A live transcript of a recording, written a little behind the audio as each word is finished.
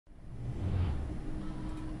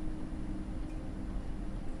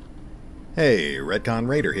Hey,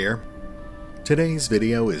 RetconRaider here. Today's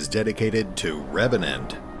video is dedicated to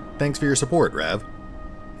Revenant. Thanks for your support, Rev.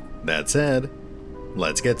 That said,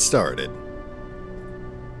 let's get started.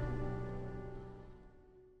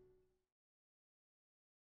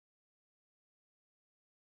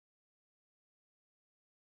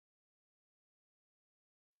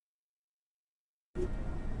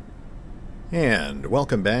 And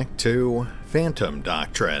welcome back to Phantom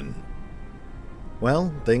Doctrine.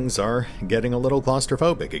 Well, things are getting a little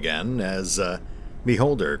claustrophobic again as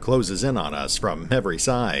Beholder closes in on us from every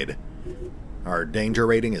side. Our danger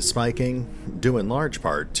rating is spiking, due in large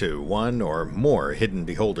part to one or more hidden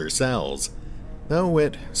Beholder cells, though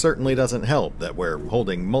it certainly doesn't help that we're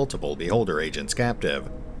holding multiple Beholder agents captive.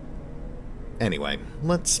 Anyway,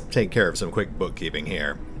 let's take care of some quick bookkeeping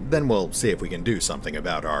here, then we'll see if we can do something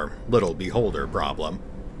about our little Beholder problem.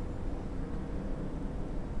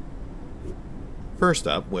 First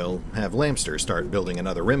up, we'll have Lamster start building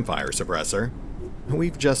another rimfire suppressor.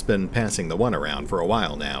 We've just been passing the one around for a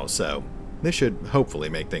while now, so this should hopefully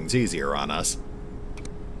make things easier on us.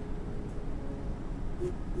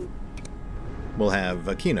 We'll have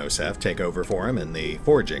Akinosef take over for him in the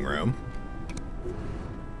forging room.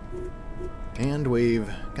 And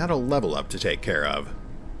we've got a level up to take care of.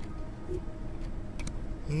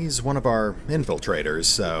 He's one of our infiltrators,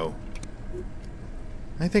 so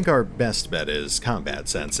I think our best bet is Combat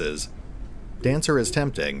Senses. Dancer is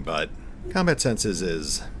tempting, but Combat Senses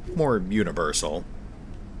is more universal.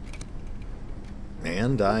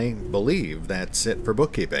 And I believe that's it for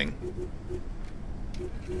bookkeeping.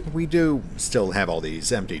 We do still have all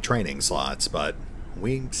these empty training slots, but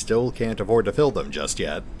we still can't afford to fill them just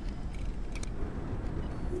yet.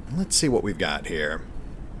 Let's see what we've got here.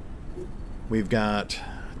 We've got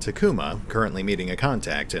Takuma currently meeting a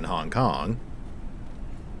contact in Hong Kong.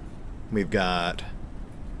 We've got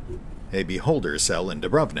a Beholder cell in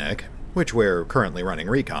Dubrovnik, which we're currently running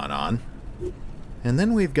recon on. And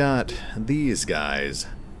then we've got these guys,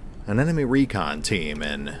 an enemy recon team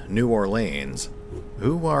in New Orleans,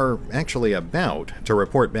 who are actually about to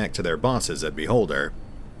report back to their bosses at Beholder.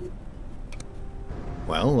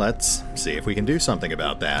 Well, let's see if we can do something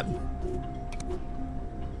about that.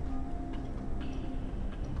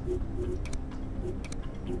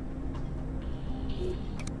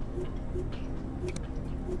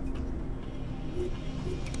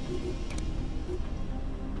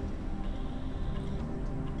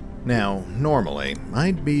 Now, normally,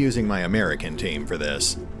 I'd be using my American team for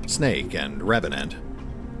this, Snake and Revenant.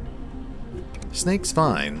 Snake's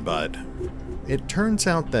fine, but it turns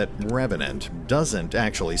out that Revenant doesn't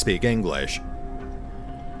actually speak English.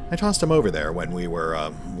 I tossed him over there when we were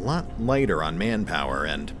a lot lighter on manpower,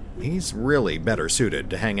 and he's really better suited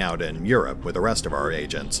to hang out in Europe with the rest of our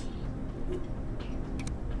agents.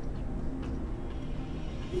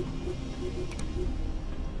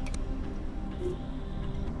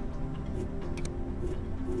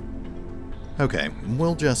 Okay,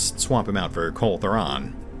 we'll just swap him out for Cole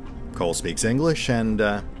Theron. Cole speaks English, and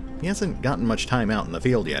he hasn't gotten much time out in the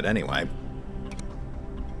field yet anyway.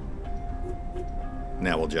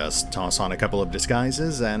 Now we'll just toss on a couple of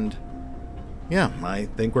disguises, and yeah, I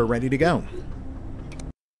think we're ready to go.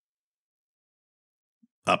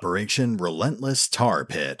 Operation Relentless Tar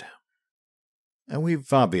Pit.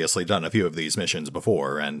 We've obviously done a few of these missions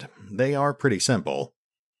before, and they are pretty simple.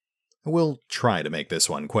 We'll try to make this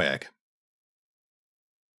one quick.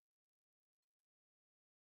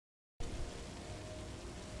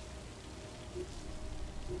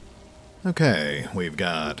 Okay, we've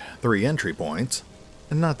got 3 entry points,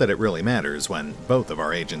 and not that it really matters when both of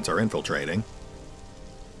our agents are infiltrating.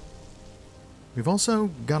 We've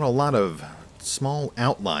also got a lot of small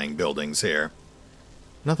outlying buildings here.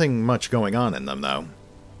 Nothing much going on in them, though.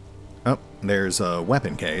 Oh, there's a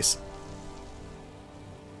weapon case.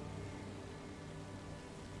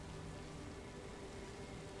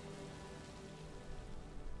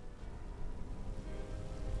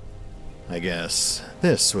 I guess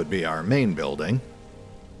this would be our main building.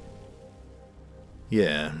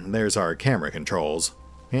 Yeah, there's our camera controls,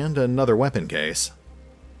 and another weapon case.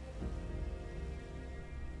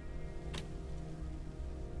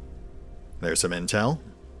 There's some intel.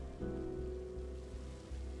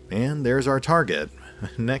 And there's our target,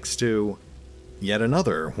 next to yet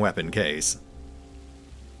another weapon case.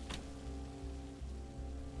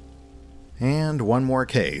 And one more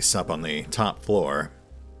case up on the top floor.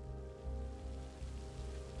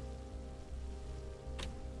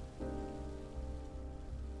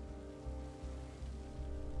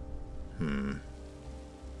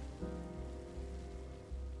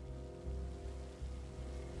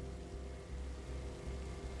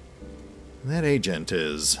 That agent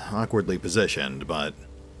is awkwardly positioned, but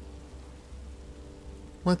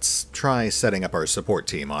let's try setting up our support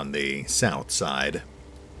team on the south side.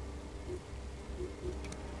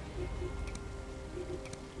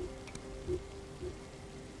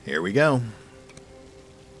 Here we go.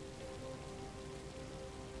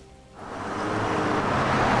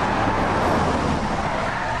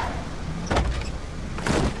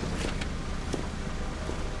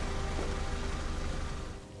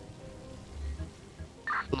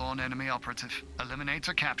 Lone enemy operative. Eliminate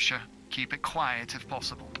or capture. Keep it quiet if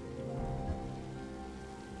possible.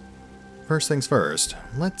 First things first,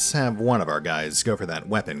 let's have one of our guys go for that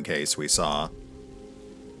weapon case we saw.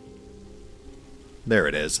 There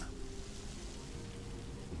it is.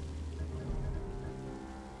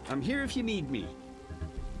 I'm here if you need me.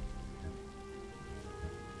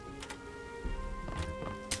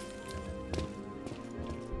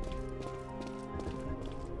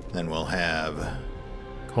 Then we'll have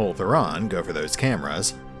Cole Theron go for those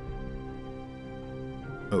cameras.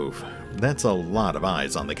 Oof, that's a lot of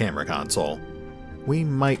eyes on the camera console. We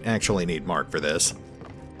might actually need Mark for this.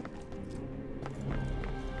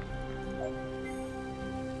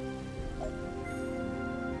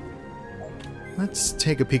 Let's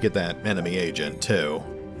take a peek at that enemy agent, too.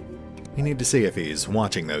 We need to see if he's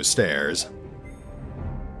watching those stairs.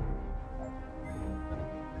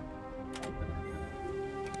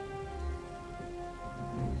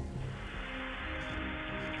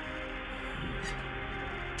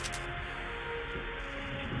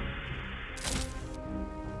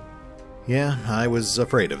 Yeah, I was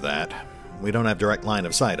afraid of that. We don't have direct line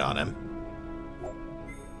of sight on him.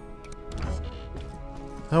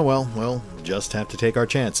 Oh well, we'll just have to take our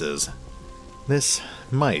chances. This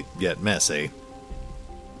might get messy.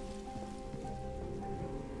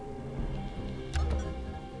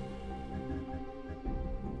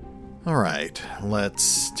 Alright,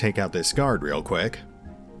 let's take out this guard real quick.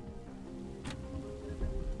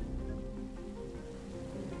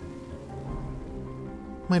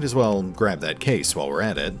 Might as well grab that case while we're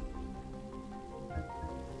at it.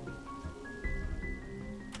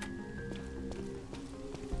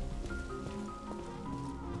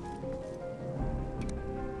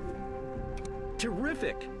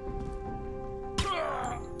 Terrific!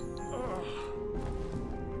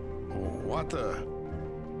 What the?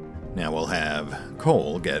 Now we'll have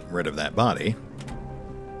Cole get rid of that body.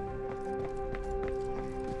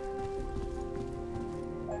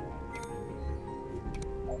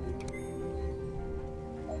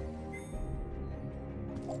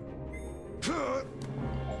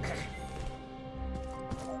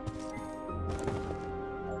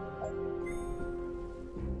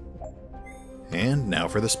 And now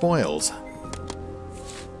for the spoils.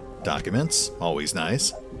 Documents, always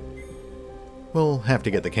nice. We'll have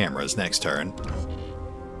to get the cameras next turn.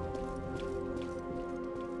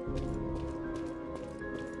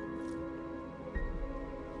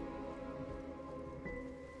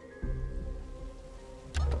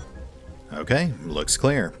 Okay, looks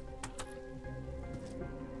clear.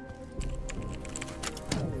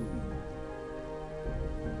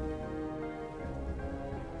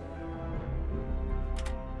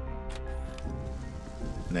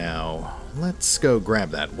 Now, let's go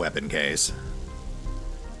grab that weapon case.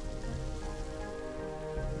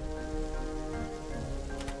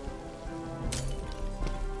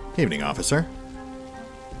 Evening, officer.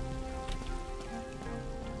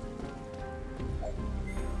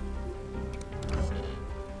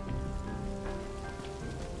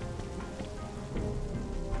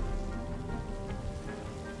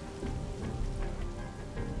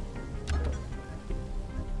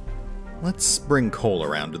 Let's bring Cole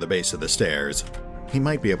around to the base of the stairs. He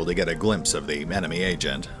might be able to get a glimpse of the enemy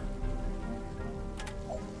agent.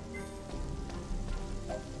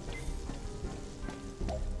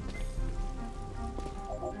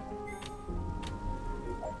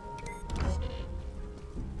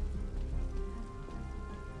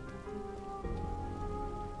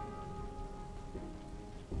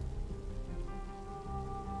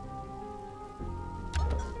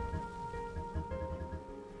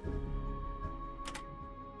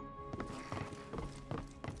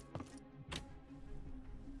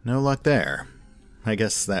 No luck there. I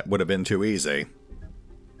guess that would have been too easy.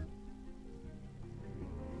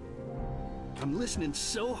 I'm listening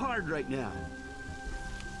so hard right now.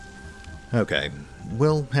 Okay,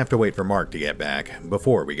 we'll have to wait for Mark to get back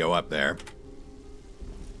before we go up there.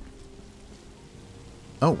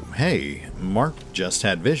 Oh, hey, Mark just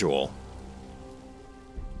had visual.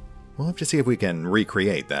 We'll have to see if we can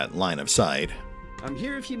recreate that line of sight. I'm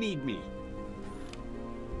here if you need me.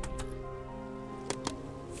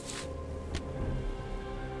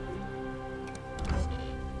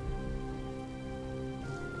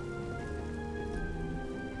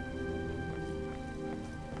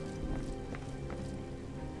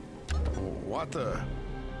 what the?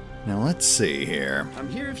 Now let's see here. I'm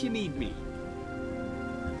here if you need me.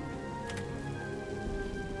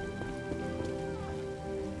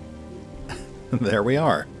 There we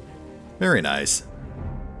are. Very nice.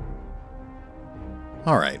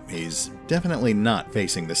 Alright, he's definitely not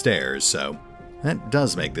facing the stairs, so that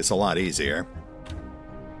does make this a lot easier.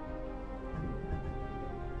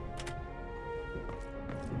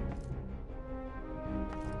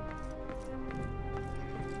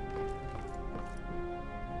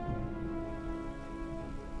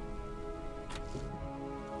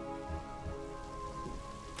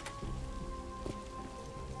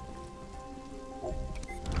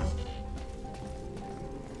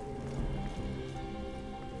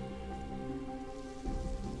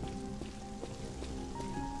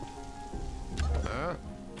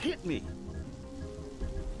 Hit me.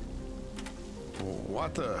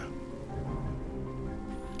 What the?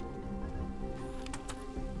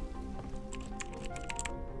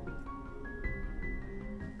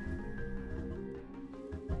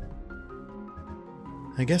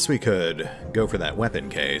 I guess we could go for that weapon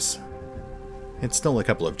case. It's still a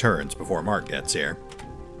couple of turns before Mark gets here.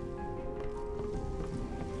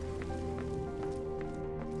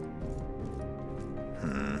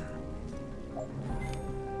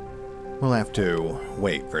 We'll have to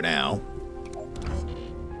wait for now.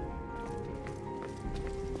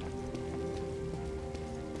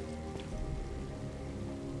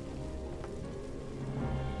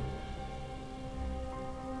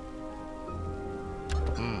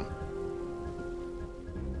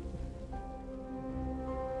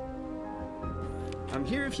 I'm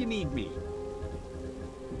here if you need me.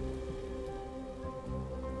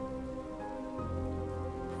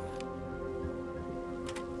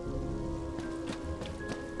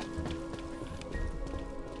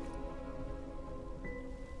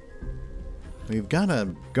 We've got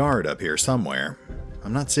a guard up here somewhere.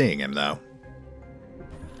 I'm not seeing him, though.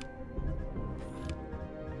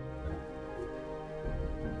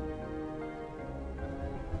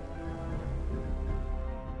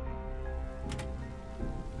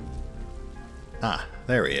 Ah,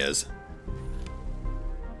 there he is.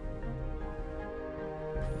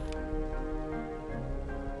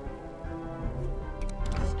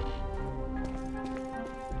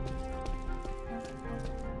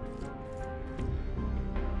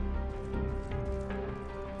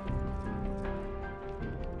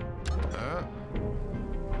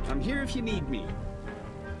 I'm here if you need me.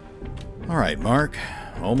 All right, Mark.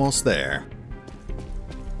 Almost there.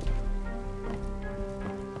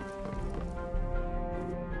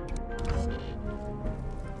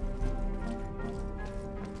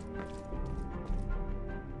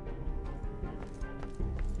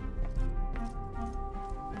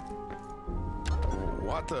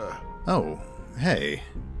 What the? Oh, hey.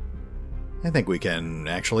 I think we can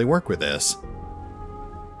actually work with this.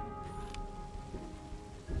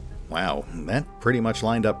 Wow, that pretty much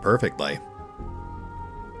lined up perfectly.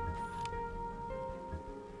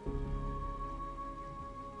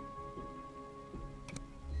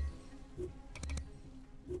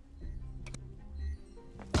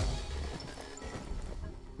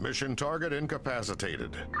 Mission target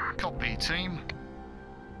incapacitated. Copy, team.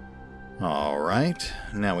 Alright,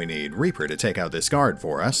 now we need Reaper to take out this guard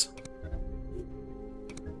for us.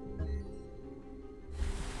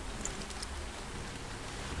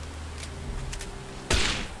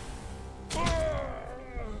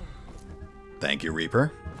 Thank you,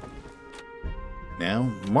 Reaper. Now,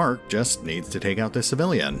 Mark just needs to take out this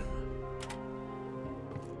civilian.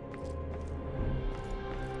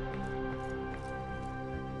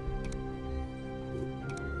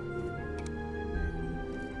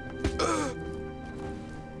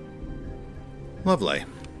 Lovely.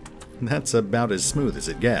 That's about as smooth as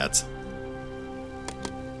it gets.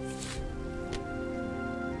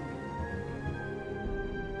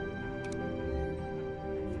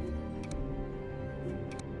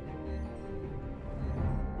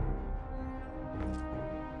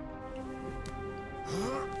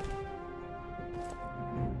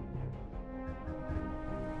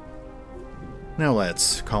 Now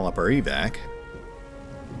let's call up our evac.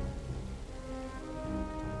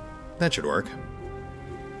 That should work.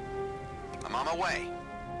 I'm on my way.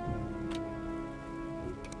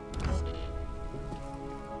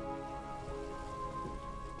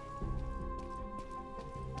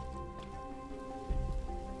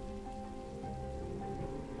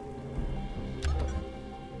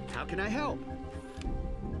 How can I help?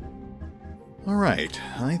 Alright,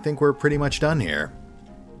 I think we're pretty much done here.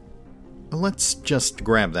 Let's just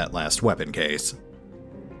grab that last weapon case.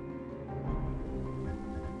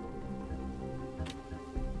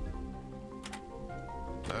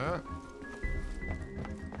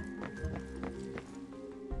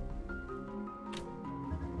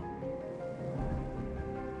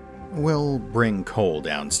 We'll bring Cole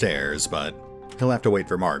downstairs, but he'll have to wait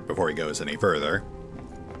for Mark before he goes any further.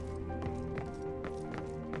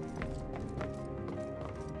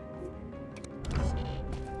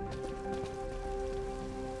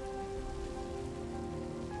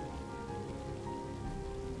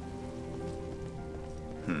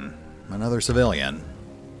 Another civilian.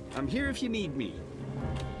 I'm here if you need me.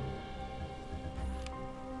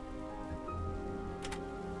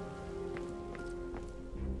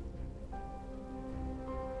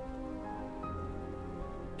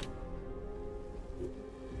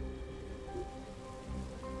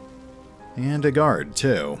 And a guard,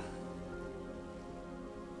 too.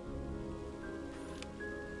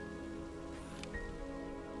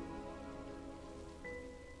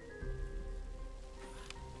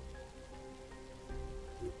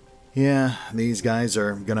 Yeah, these guys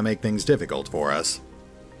are gonna make things difficult for us.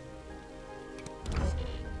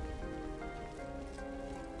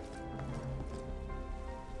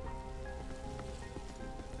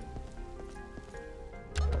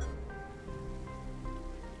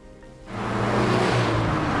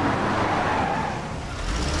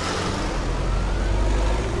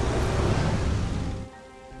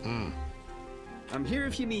 I'm here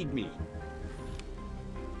if you need me.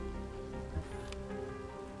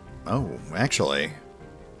 Oh, actually,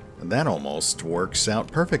 that almost works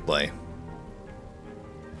out perfectly.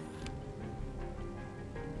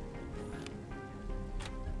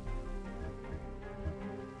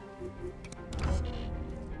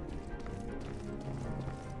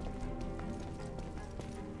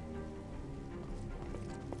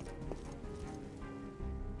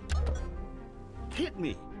 Hit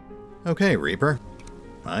me. Okay, Reaper.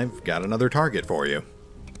 I've got another target for you.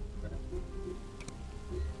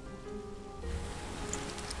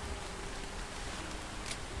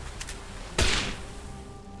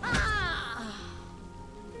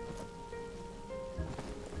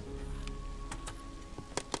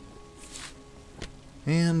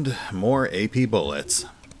 And more AP bullets.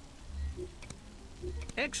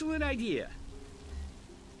 Excellent idea.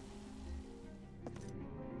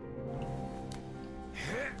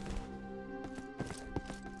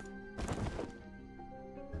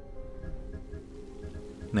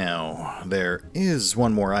 Now, there is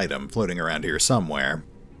one more item floating around here somewhere.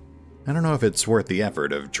 I don't know if it's worth the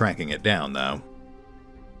effort of tracking it down, though.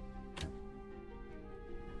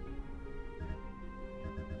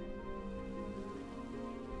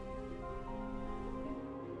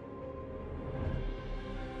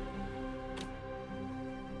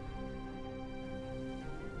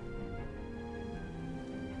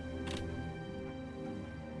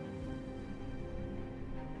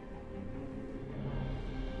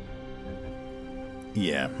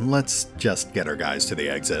 Yeah, let's just get our guys to the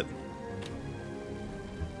exit.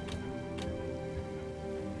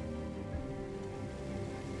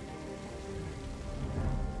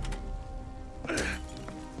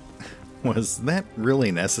 Was that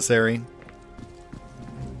really necessary?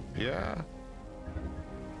 Yeah.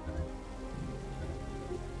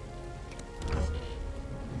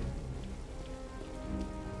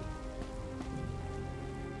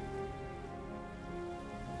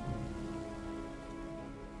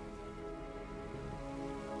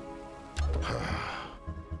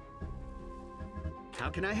 How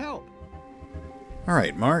can I help?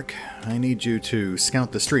 Alright, Mark. I need you to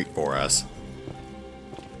scout the street for us.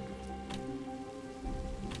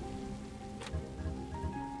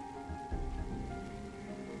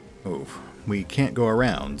 Oof. We can't go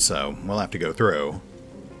around, so we'll have to go through.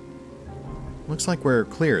 Looks like we're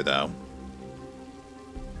clear, though.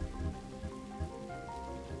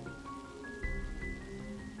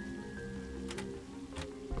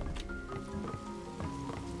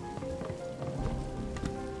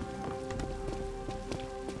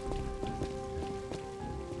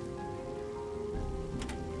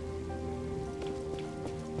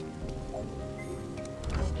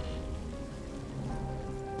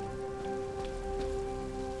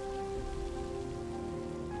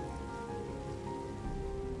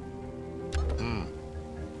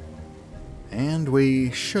 And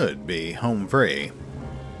we should be home free.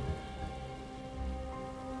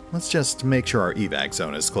 Let's just make sure our evac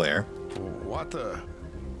zone is clear. What the?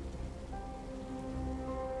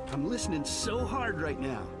 I'm listening so hard right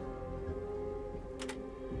now.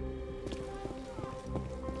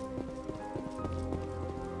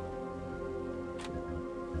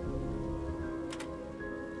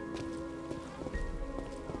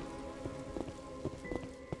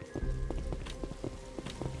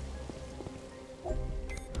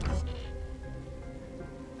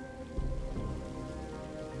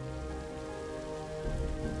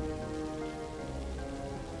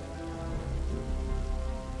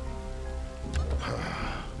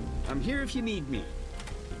 I'm here if you need me.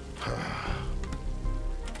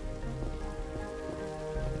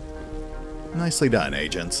 Nicely done,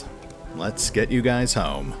 agents. Let's get you guys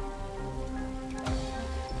home.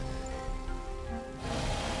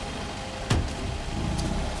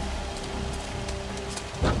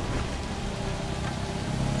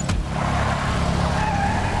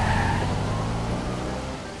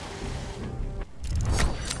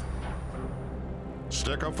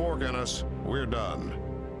 Stick a fork in us. We're done.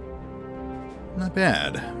 Not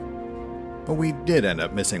bad. Well, we did end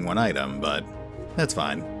up missing one item, but that's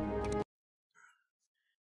fine.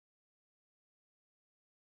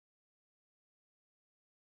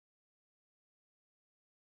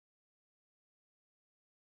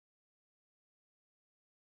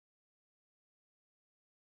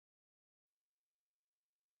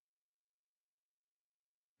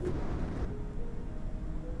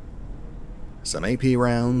 Some AP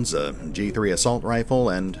rounds, a G3 assault rifle,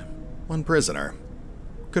 and one prisoner.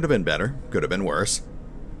 Could have been better, could have been worse.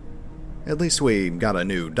 At least we got a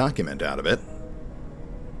new document out of it.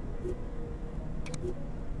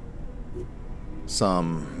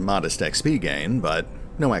 Some modest XP gain, but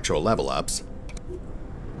no actual level ups.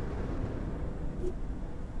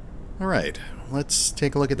 Alright, let's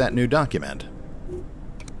take a look at that new document.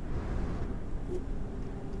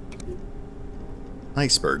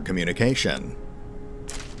 Iceberg Communication.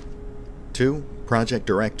 To Project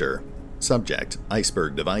Director. Subject,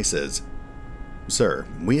 Iceberg Devices. Sir,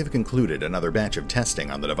 we have concluded another batch of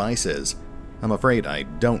testing on the devices. I'm afraid I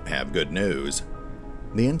don't have good news.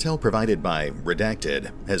 The intel provided by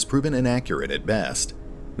Redacted has proven inaccurate at best.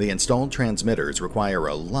 The installed transmitters require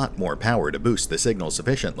a lot more power to boost the signal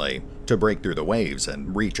sufficiently to break through the waves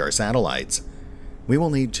and reach our satellites. We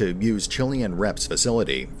will need to use Chilean Rep's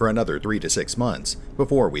facility for another 3 to 6 months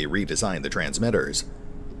before we redesign the transmitters.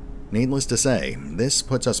 Needless to say, this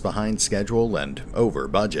puts us behind schedule and over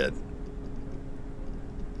budget.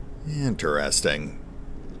 Interesting.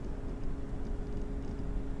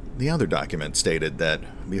 The other document stated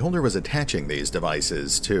that Beholder was attaching these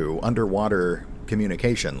devices to underwater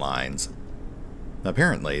communication lines.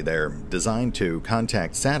 Apparently, they're designed to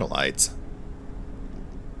contact satellites.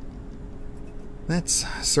 That's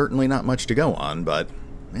certainly not much to go on, but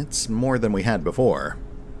it's more than we had before.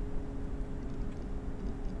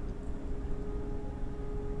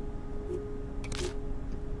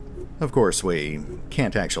 Of course, we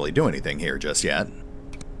can't actually do anything here just yet.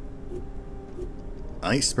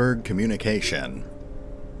 Iceberg Communication.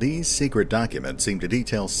 These secret documents seem to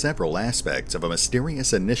detail several aspects of a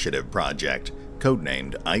mysterious initiative project,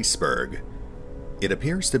 codenamed Iceberg. It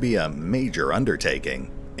appears to be a major undertaking,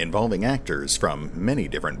 involving actors from many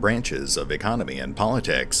different branches of economy and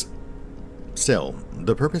politics. Still,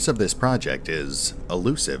 the purpose of this project is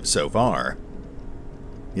elusive so far.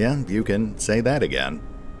 Yeah, you can say that again.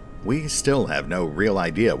 We still have no real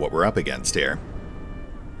idea what we're up against here.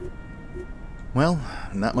 Well,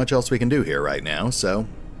 not much else we can do here right now, so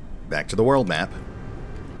back to the world map.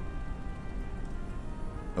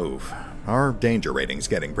 Oof, our danger rating's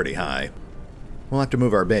getting pretty high. We'll have to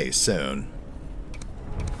move our base soon.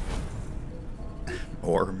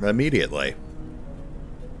 Or immediately.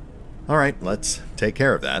 Alright, let's take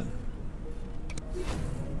care of that.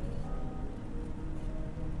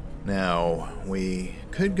 Now, we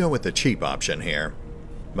could go with the cheap option here,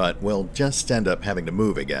 but we'll just end up having to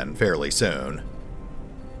move again fairly soon.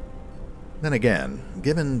 Then again,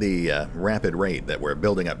 given the rapid rate that we're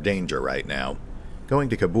building up danger right now, going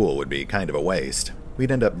to Kabul would be kind of a waste.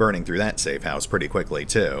 We'd end up burning through that safe house pretty quickly,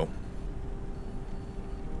 too.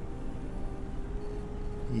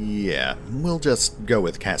 Yeah, we'll just go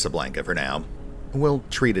with Casablanca for now. We'll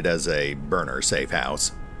treat it as a burner safe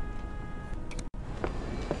house.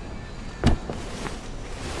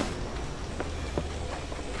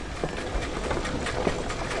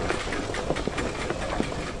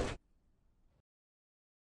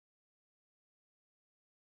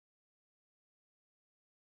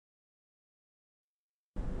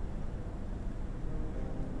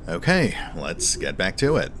 Okay, let's get back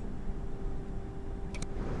to it.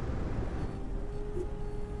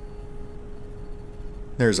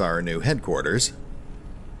 There's our new headquarters.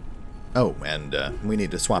 Oh, and we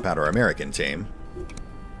need to swap out our American team.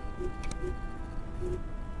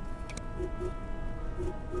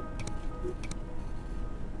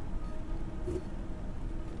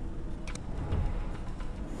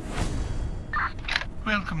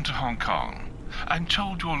 Welcome to Hong Kong. I'm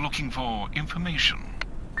told you're looking for information.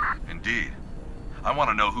 Indeed. I want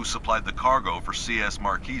to know who supplied the cargo for CS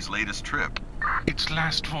Marquis' latest trip. Its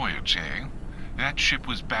last voyage, eh? That ship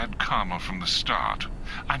was bad karma from the start.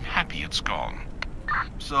 I'm happy it's gone.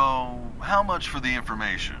 So, how much for the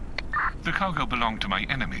information? The cargo belonged to my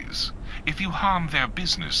enemies. If you harm their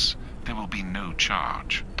business, there will be no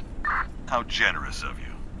charge. How generous of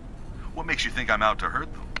you. What makes you think I'm out to hurt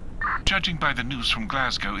them? Judging by the news from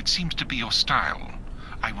Glasgow, it seems to be your style.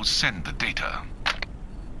 I will send the data.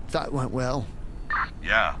 That went well.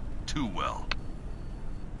 Yeah, too well.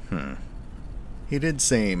 He did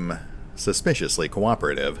seem suspiciously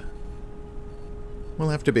cooperative. We'll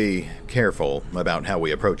have to be careful about how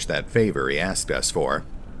we approach that favor he asked us for.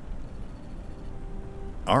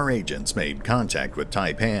 Our agents made contact with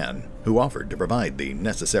Tai-Pan, who offered to provide the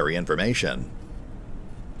necessary information.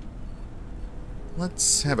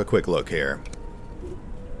 Let's have a quick look here.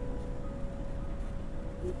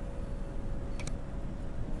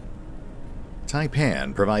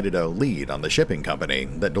 Tai-Pan provided a lead on the shipping company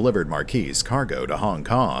that delivered Marquis' cargo to Hong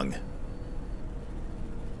Kong.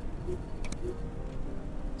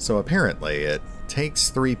 So apparently it takes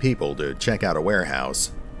 3 people to check out a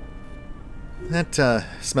warehouse. That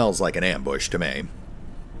smells like an ambush to me.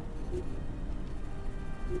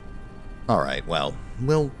 Alright, well,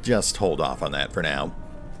 we'll just hold off on that for now.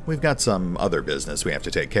 We've got some other business we have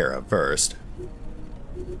to take care of first.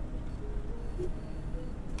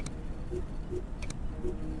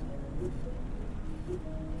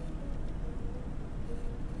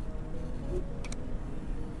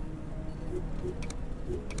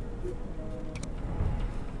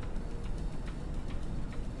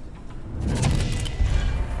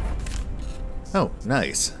 Oh,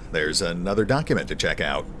 nice. There's another document to check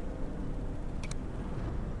out.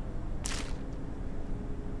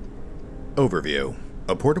 Overview.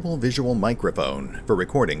 A portable visual microphone for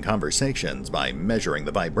recording conversations by measuring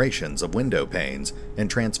the vibrations of window panes and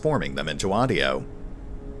transforming them into audio.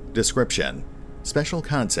 Description. Special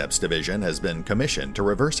Concepts Division has been commissioned to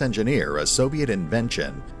reverse engineer a Soviet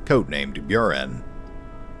invention, codenamed Buran.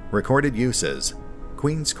 Recorded uses.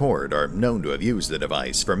 Queen's Court are known to have used the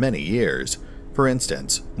device for many years, for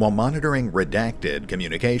instance, while monitoring redacted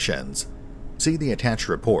communications. See the attached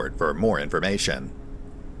report for more information.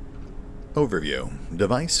 Overview.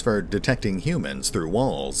 Device for detecting humans through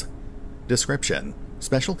walls. Description.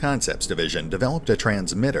 Special Concepts Division developed a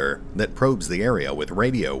transmitter that probes the area with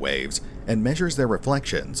radio waves and measures their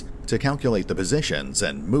reflections to calculate the positions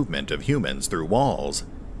and movement of humans through walls.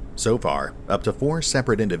 So far, up to 4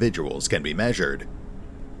 separate individuals can be measured.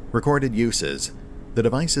 Recorded uses. The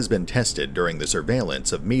device has been tested during the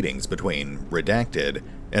surveillance of meetings between Redacted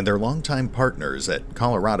and their longtime partners at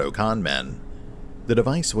Colorado Conmen. The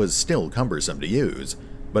device was still cumbersome to use,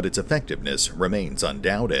 but its effectiveness remains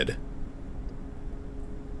undoubted.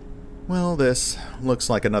 Well, this looks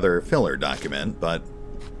like another filler document, but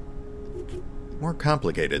more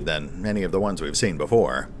complicated than any of the ones we've seen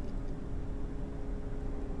before.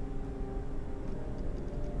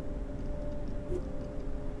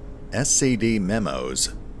 SCD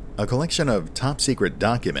Memos, a collection of top-secret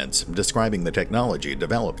documents describing the technology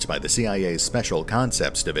developed by the CIA's Special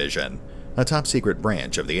Concepts Division, a top-secret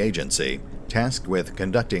branch of the agency, tasked with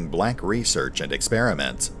conducting black research and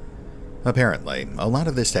experiments. Apparently, a lot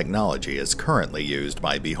of this technology is currently used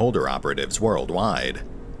by Beholder operatives worldwide.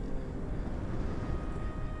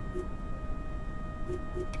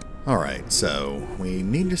 Alright, so we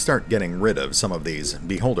need to start getting rid of some of these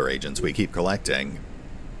Beholder agents we keep collecting.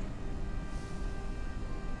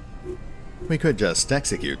 We could just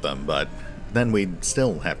execute them, but then we'd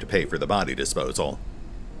still have to pay for the body disposal.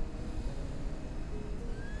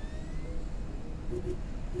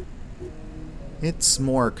 It's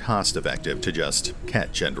more cost-effective to just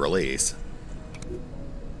catch and release.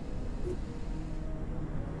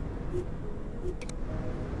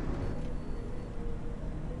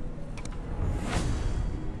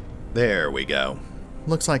 There we go.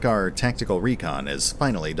 Looks like our tactical recon is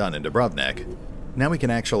finally done in Dubrovnik. Now we can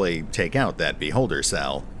actually take out that Beholder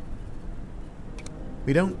cell.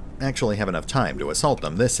 We don't actually have enough time to assault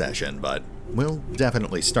them this session, but we'll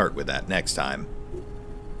definitely start with that next time.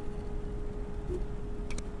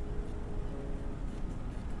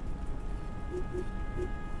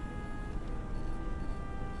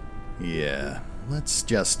 Yeah, let's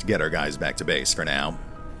just get our guys back to base for now.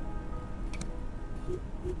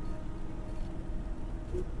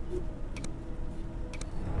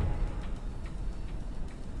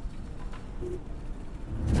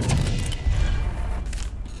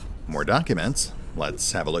 More documents.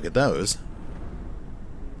 Let's have a look at those.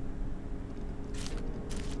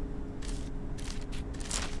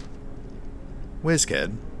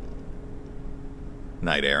 WizKid.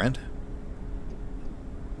 Knight Errant.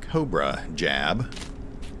 Cobra Jab.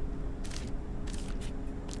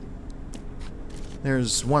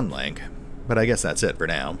 There's one link, but I guess that's it for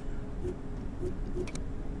now.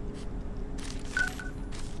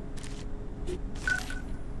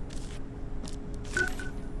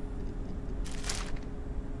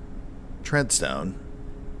 Treadstone.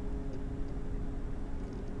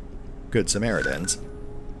 Good Samaritans.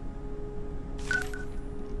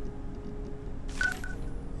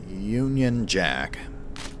 Union Jack.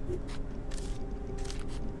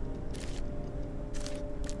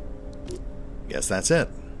 Guess that's it.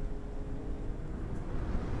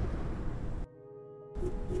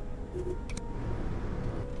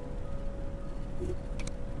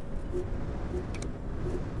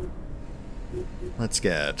 Let's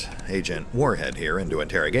get Agent Warhead here into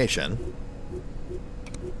interrogation.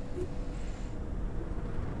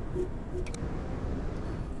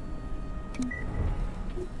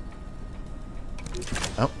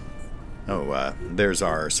 There's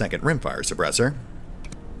our second rimfire suppressor.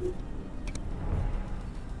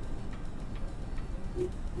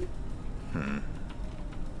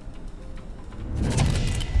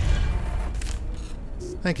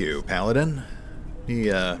 Thank you, Paladin. We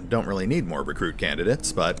don't really need more recruit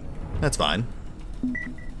candidates, but that's fine.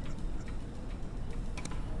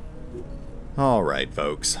 Alright,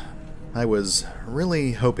 folks. I was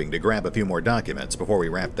really hoping to grab a few more documents before we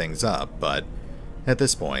wrap things up, but at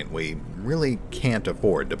this point, we really can't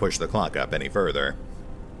afford to push the clock up any further.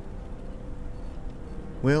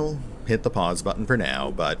 We'll hit the pause button for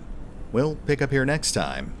now, but we'll pick up here next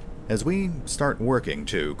time as we start working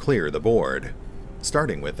to clear the board,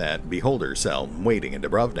 starting with that beholder cell waiting in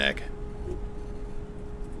Dubrovnik.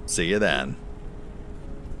 See you then.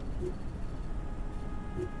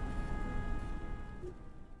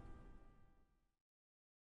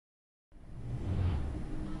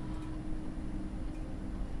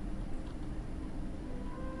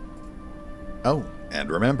 Oh,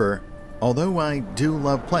 and remember, although I do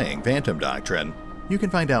love playing Phantom Doctrine, you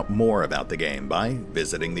can find out more about the game by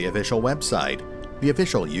visiting the official website, the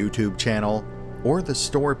official YouTube channel, or the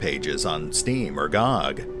store pages on Steam or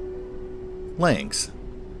GOG. Links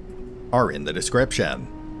are in the description.